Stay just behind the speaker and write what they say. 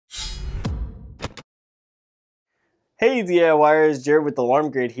Hey DIYers, Jarrett with Alarm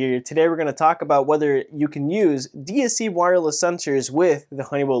Grid here. Today we're going to talk about whether you can use DSC wireless sensors with the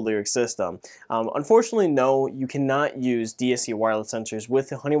Honeywell Lyric system. Unfortunately, no, you cannot use DSC wireless sensors with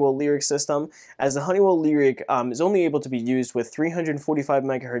the Honeywell Lyric system, as the Honeywell Lyric is only able to be used with 345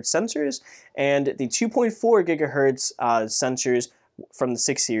 megahertz sensors and the 2.4 gigahertz sensors from the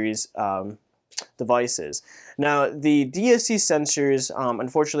 6 series devices. Now, the DSC sensors,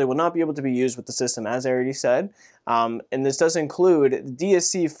 unfortunately, will not be able to be used with the system, as I already said. And this does include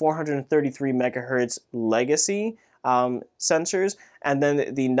DSC 433 megahertz legacy sensors, and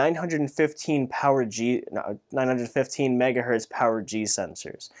then the 915 megahertz PowerG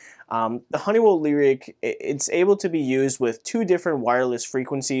sensors. The Honeywell Lyric, it's able to be used with 2 different wireless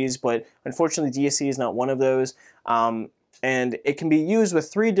frequencies, but unfortunately DSC is not one of those. And it can be used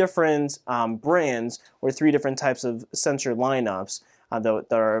with 3 different brands or 3 different types of sensor lineups that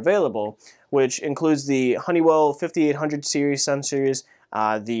are available, which includes the Honeywell 5800 series sensors,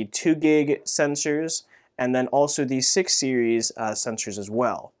 the 2 gig sensors, and then also the 6 series sensors as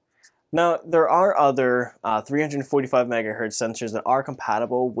well. Now, there are other 345 megahertz sensors that are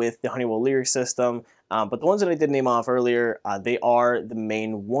compatible with the Honeywell Lyric system, but the ones that I did name off earlier, they are the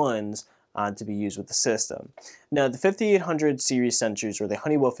main ones to be used with the system. Now, the 5800 series sensors, or the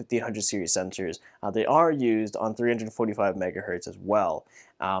Honeywell 5800 series sensors, they are used on 345 megahertz as well.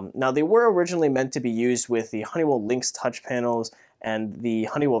 Now, they were originally meant to be used with the Honeywell Lynx touch panels and the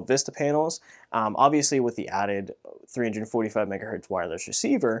Honeywell Vista panels, obviously with the added 345 megahertz wireless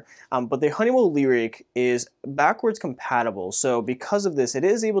receiver, but the Honeywell Lyric is backwards compatible, so because of this, it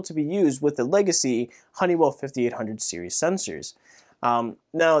is able to be used with the legacy Honeywell 5800 series sensors.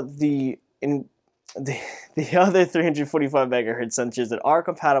 Now, the other 345 megahertz sensors that are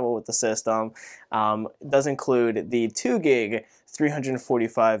compatible with the system does include the 2 gig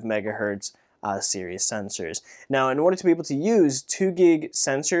 345 megahertz series sensors. Now, in order to be able to use 2 gig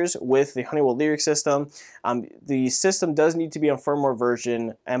sensors with the Honeywell Lyric system, the system does need to be on firmware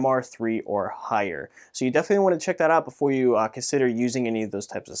version MR3 or higher. So you definitely want to check that out before you consider using any of those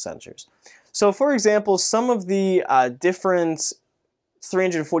types of sensors. So, for example, some of the different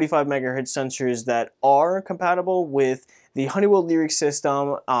 345 megahertz sensors that are compatible with the Honeywell Lyric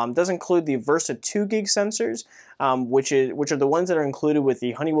system does include the Versa 2 gig sensors, which are the ones that are included with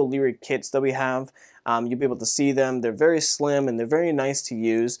the Honeywell Lyric kits that we have. You'll be able to see them. They're very slim and they're very nice to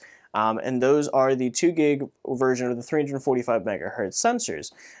use. And those are the 2 gig version of the 345 megahertz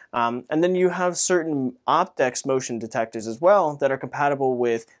sensors. And then you have certain Optex motion detectors as well that are compatible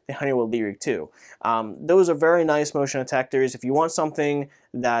with the Honeywell Lyric 2. Those are very nice motion detectors. If you want something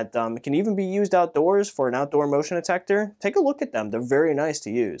that can even be used outdoors for an outdoor motion detector, take a look at them. They're very nice to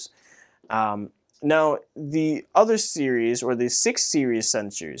use. Now, the other series, or the 6 series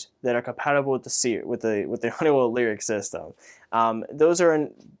sensors that are compatible with the Honeywell Lyric system, those are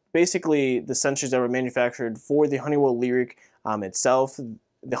basically the sensors that were manufactured for the Honeywell Lyric itself.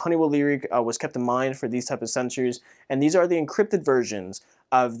 The Honeywell Lyric was kept in mind for these type of sensors, and these are the encrypted versions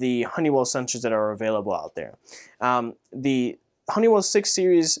of the Honeywell sensors that are available out there. The Honeywell 6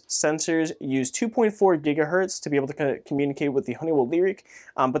 series sensors use 2.4 gigahertz to be able to communicate with the Honeywell Lyric,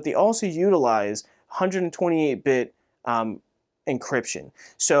 but they also utilize 128-bit encryption.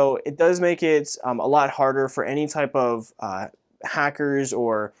 So it does make it a lot harder for any type of hackers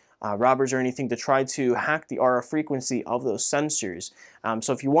or robbers or anything to try to hack the RF frequency of those sensors.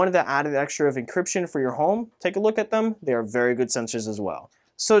 So if you wanted to add an extra of encryption for your home, take a look at them. They are very good sensors as well.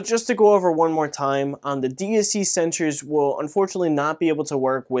 So just to go over one more time, the DSC sensors will unfortunately not be able to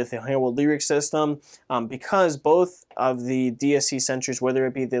work with the Honeywell Lyric system because both of the DSC sensors, whether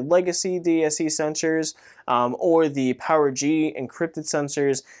it be the legacy DSC sensors or the PowerG encrypted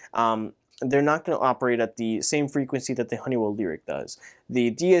sensors, they're not going to operate at the same frequency that the Honeywell Lyric does.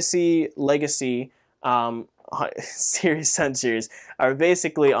 The DSC legacy series sensors are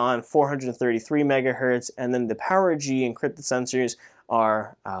basically on 433 megahertz, and then the PowerG encrypted sensors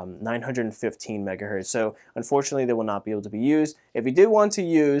are 915 megahertz. So unfortunately, they will not be able to be used. If you did want to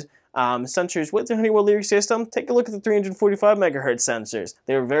use sensors with the Honeywell Lyric system, take a look at the 345 megahertz sensors.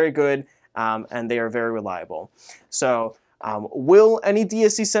 They are very good and they are very reliable. So will any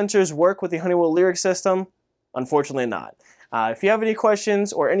DSC sensors work with the Honeywell Lyric system? Unfortunately not. If you have any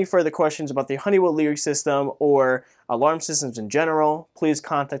questions or any further questions about the Honeywell Lyric system or alarm systems in general, please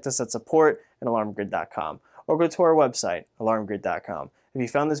contact us at support@alarmgrid.com or go to our website, alarmgrid.com. If you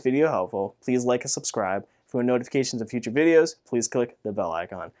found this video helpful, please like and subscribe. If you want notifications of future videos, please click the bell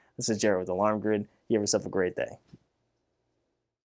icon. This is Jarrett with Alarm Grid. You have yourself a great day.